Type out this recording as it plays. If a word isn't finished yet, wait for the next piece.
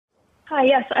Hi,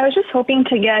 yes. I was just hoping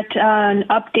to get an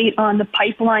update on the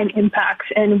pipeline impacts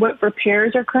and what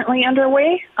repairs are currently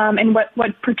underway, and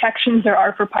what protections there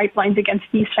are for pipelines against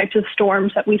these types of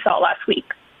storms that we saw last week.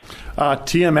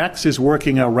 TMX is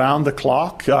working around the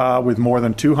clock with more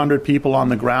than 200 people on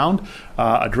the ground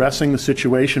addressing the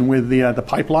situation with the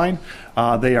pipeline.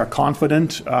 They are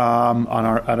confident at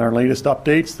our latest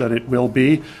updates that it will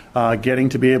be getting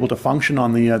to be able to function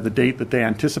on the date that they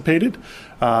anticipated.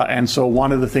 And so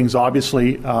one of the things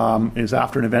obviously is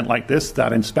after an event like this,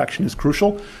 that inspection is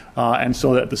crucial. And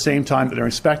so at the same time that they're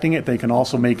inspecting it, they can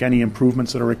also make any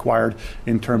improvements that are required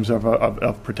in terms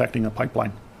of protecting a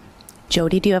pipeline.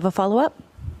 Jody, do you have a follow-up?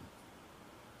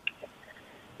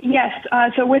 Yes.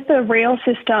 So with the rail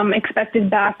system expected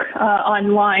back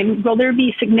online, will there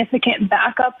be significant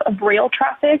backup of rail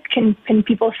traffic? Can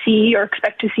people see or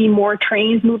expect to see more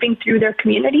trains moving through their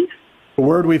communities? The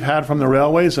word we've had from the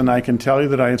railways, and I can tell you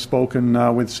that I have spoken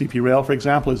with CP Rail, for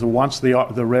example, is that once the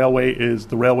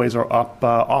railways are up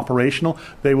operational,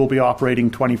 they will be operating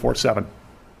 24/7.